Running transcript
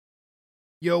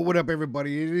Yo, what up,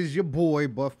 everybody? It is your boy,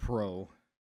 Buff Pro.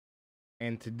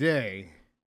 And today,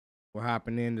 we're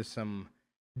hopping into some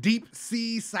deep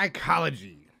sea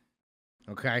psychology.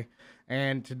 Okay?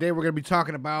 And today, we're going to be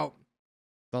talking about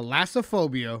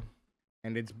thalassophobia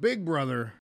and its big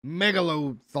brother,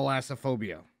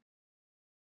 megalothalassophobia.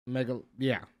 Megalo,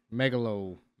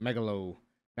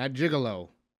 not gigolo.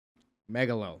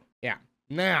 Megalo. Yeah.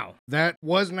 Now, that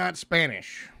was not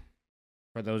Spanish.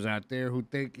 For those out there who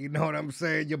think, you know what I'm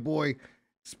saying, your boy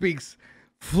speaks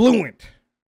fluent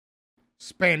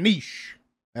Spanish.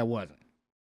 That wasn't.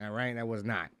 All right, that was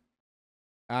not.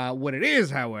 What it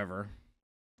is, however,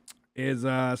 is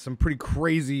some pretty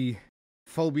crazy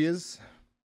phobias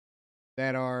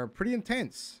that are pretty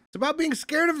intense. It's about being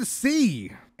scared of the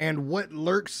sea and what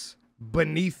lurks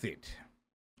beneath it.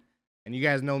 And you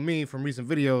guys know me from recent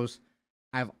videos.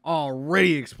 I've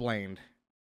already explained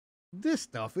this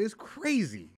stuff is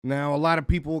crazy. Now, a lot of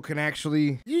people can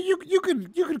actually, you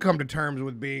could come to terms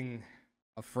with being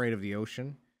afraid of the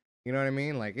ocean. You know what I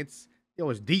mean? Like, it's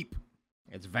deep,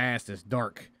 it's vast, it's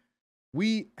dark.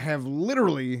 We have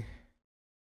literally,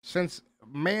 since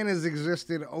man has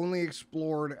existed, only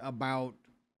explored about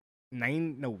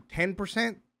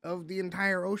 10% of the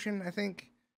entire ocean, I think,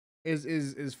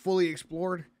 is fully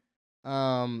explored.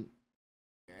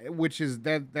 Which is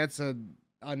that's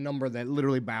a number that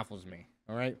literally baffles me.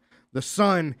 All right, the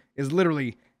sun is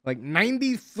literally like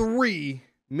 93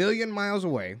 million miles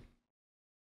away,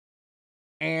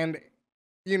 and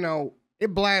you know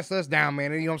it blasts us down,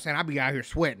 man. And you know what I'm saying? I'll be out here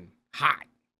sweating, hot,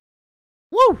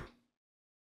 woo.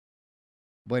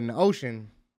 But in the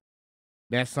ocean,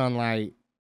 that sunlight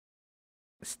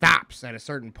stops at a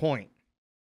certain point,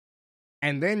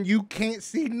 and then you can't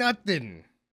see nothing.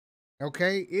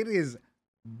 Okay, it is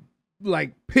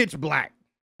like pitch black.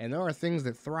 And there are things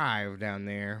that thrive down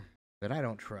there that I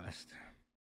don't trust.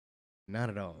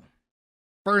 Not at all.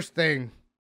 First thing,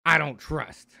 I don't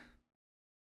trust.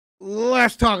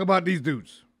 Let's talk about these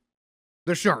dudes.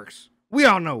 The sharks. We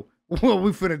all know what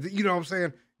we finna, you know what I'm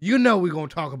saying? You know we're gonna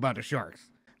talk about the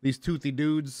sharks. These toothy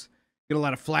dudes get a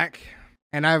lot of flack.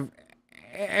 And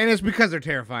it's because they're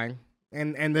terrifying.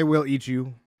 And they will eat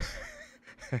you.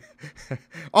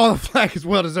 All the flack is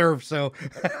well deserved, so.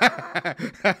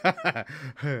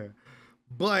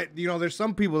 But you know, there's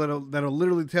some people that'll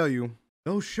literally tell you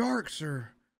those sharks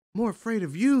are more afraid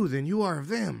of you than you are of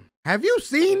them. Have you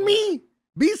seen me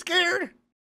be scared?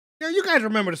 Now you guys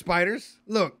remember the spiders?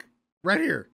 Look right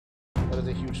here. That is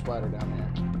a huge spider down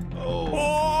there.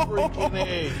 Oh, freaking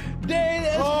A.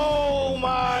 Dang, oh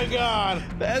my God,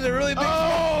 that's a really big.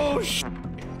 Oh shit.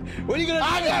 What are you gonna do?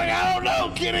 I don't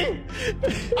know, Kitty.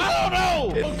 I don't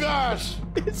know. Oh gosh,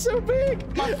 it's so big.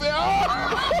 My face.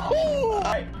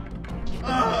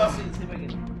 Oh. See if I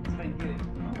can get it.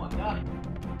 Oh my God.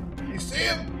 You see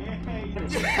him? Yeah.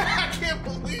 I can't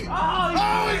believe.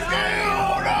 Oh, he's getting.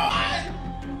 Oh no.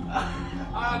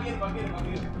 I'll get him.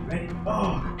 Ready?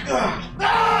 Oh God.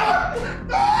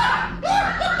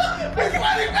 He's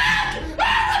running back. Oh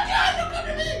my God, look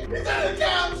at me. He's on the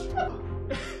couch.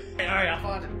 All right, I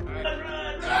found him.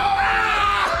 All right.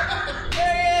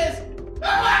 There he is!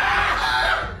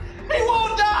 He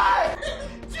won't die!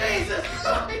 Jesus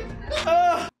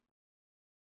Christ!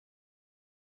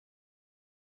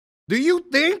 Do you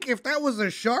think if that was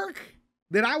a shark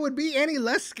that I would be any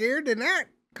less scared than that?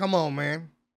 Come on, man.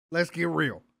 Let's get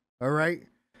real. All right?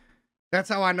 That's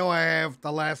how I know I have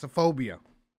thalassophobia.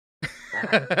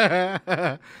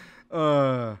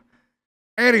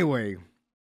 Anyway.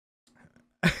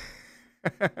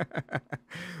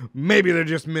 Maybe they're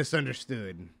just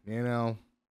misunderstood, you know.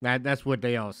 That's what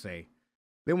they all say.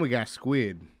 Then we got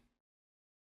squid.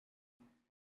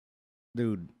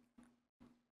 Dude,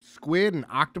 squid and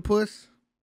octopus?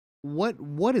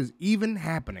 What is even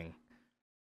happening?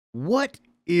 What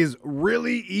is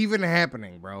really even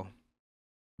happening, bro?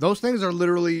 Those things are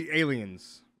literally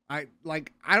aliens. I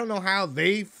don't know how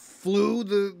they flew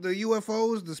the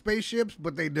UFOs, the spaceships,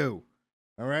 but they do.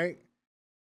 All right?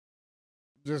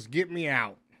 Just get me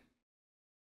out.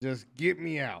 Just get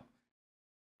me out.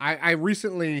 I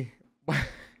recently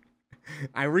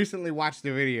watched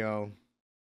the video,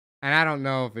 and I don't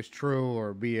know if it's true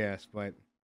or BS, but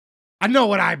I know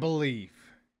what I believe.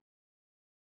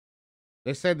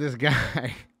 They said this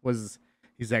guy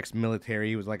he's ex-military.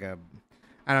 He was like I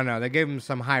don't know. They gave him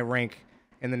some high rank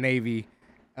in the Navy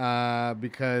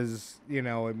because, you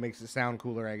know, it makes it sound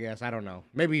cooler, I guess. I don't know.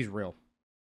 Maybe he's real.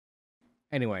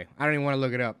 Anyway, I don't even want to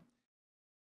look it up.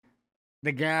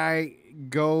 The guy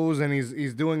goes and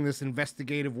he's doing this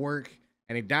investigative work,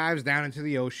 and he dives down into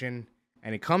the ocean,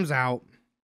 and he comes out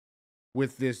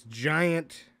with this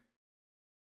giant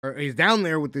or he's down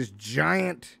there with this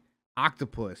giant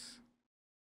octopus.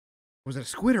 Was it a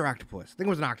squid or octopus? I think it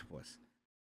was an octopus.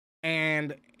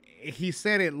 And he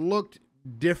said it looked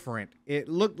different. It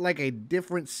looked like a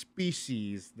different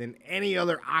species than any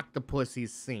other octopus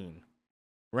he's seen,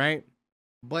 right?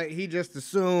 But he just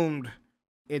assumed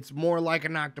it's more like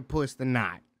an octopus than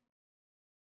not.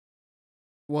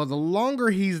 Well, the longer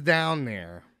he's down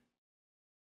there,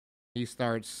 he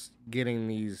starts getting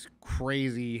these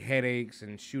crazy headaches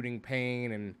and shooting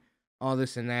pain and all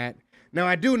this and that. Now,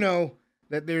 I do know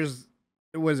that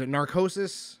was it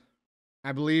narcosis?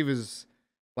 I believe is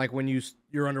like when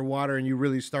you're underwater and you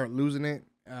really start losing it.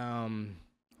 I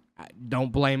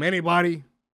don't blame anybody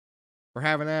for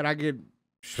having that. I get,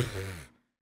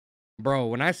 bro,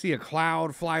 when I see a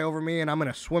cloud fly over me and I'm in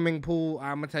a swimming pool,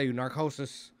 I'm gonna tell you,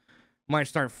 narcosis might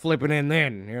start flipping in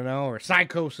then, or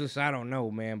psychosis. I don't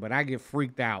know, man, but I get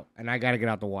freaked out and I gotta get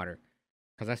out the water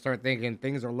because I start thinking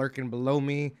things are lurking below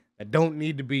me that don't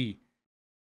need to be.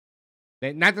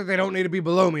 Not that they don't need to be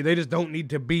below me, they just don't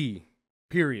need to be.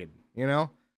 Period.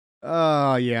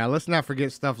 Oh, yeah, let's not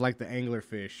forget stuff like the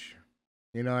anglerfish.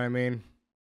 You know what I mean?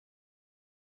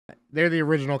 They're the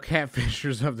original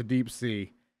catfishers of the deep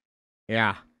sea.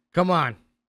 Yeah, come on.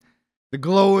 The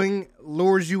glowing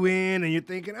lures you in, and you're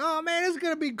thinking, oh, man, it's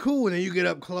going to be cool. And then you get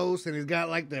up close, and he's got,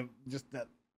 like,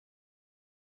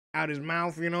 out his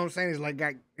mouth, you know what I'm saying? He's, like,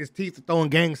 got his teeth throwing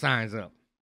gang signs up.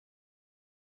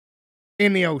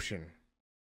 In the ocean.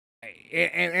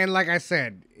 And like I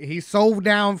said, he's so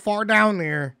far down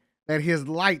there that his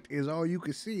light is all you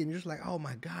can see. And you're just like, oh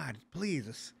my God, please,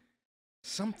 it's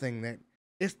something that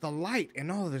it's the light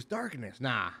and all of this darkness.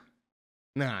 Nah,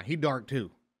 he dark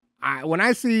too. When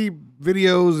I see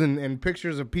videos and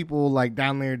pictures of people like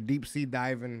down there deep sea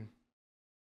diving,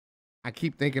 I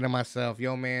keep thinking to myself,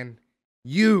 yo man,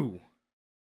 you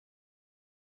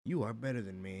are better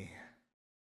than me.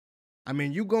 I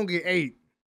mean, you gonna get ate.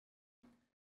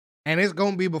 And it's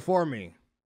going to be before me,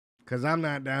 because I'm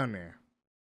not down there.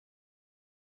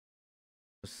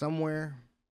 But somewhere,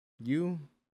 you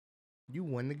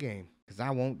won the game, because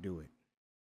I won't do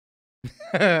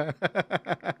it.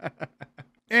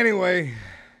 Anyway,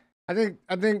 I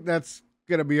think that's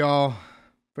going to be all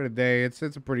for today. It's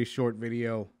a pretty short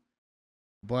video.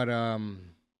 But,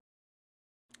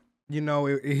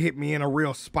 it hit me in a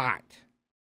real spot.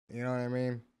 You know what I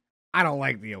mean? I don't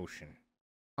like the ocean.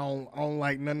 I don't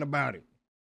like nothing about it.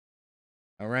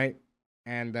 All right?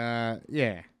 And,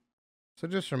 yeah. So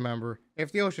just remember,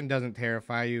 if the ocean doesn't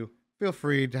terrify you, feel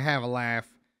free to have a laugh.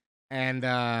 And,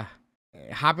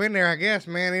 hop in there, I guess,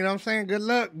 man. You know what I'm saying? Good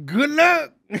luck. Good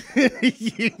luck!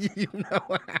 you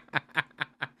know.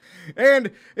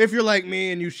 And if you're like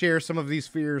me and you share some of these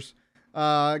fears,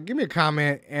 give me a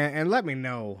comment and let me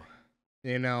know,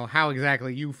 how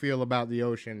exactly you feel about the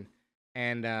ocean.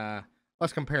 And,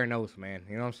 let's compare notes, man.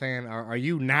 You know what I'm saying? Are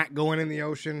you not going in the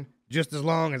ocean just as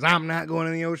long as I'm not going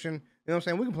in the ocean? You know what I'm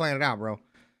saying? We can plan it out, bro. All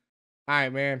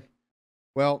right, man.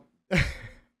 Well,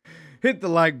 hit the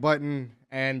like button.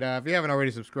 And if you haven't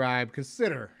already subscribed,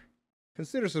 consider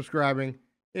subscribing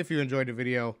if you enjoyed the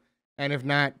video. And if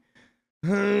not,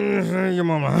 your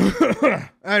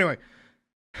mama. Anyway,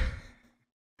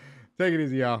 take it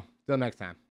easy, y'all. Till next time.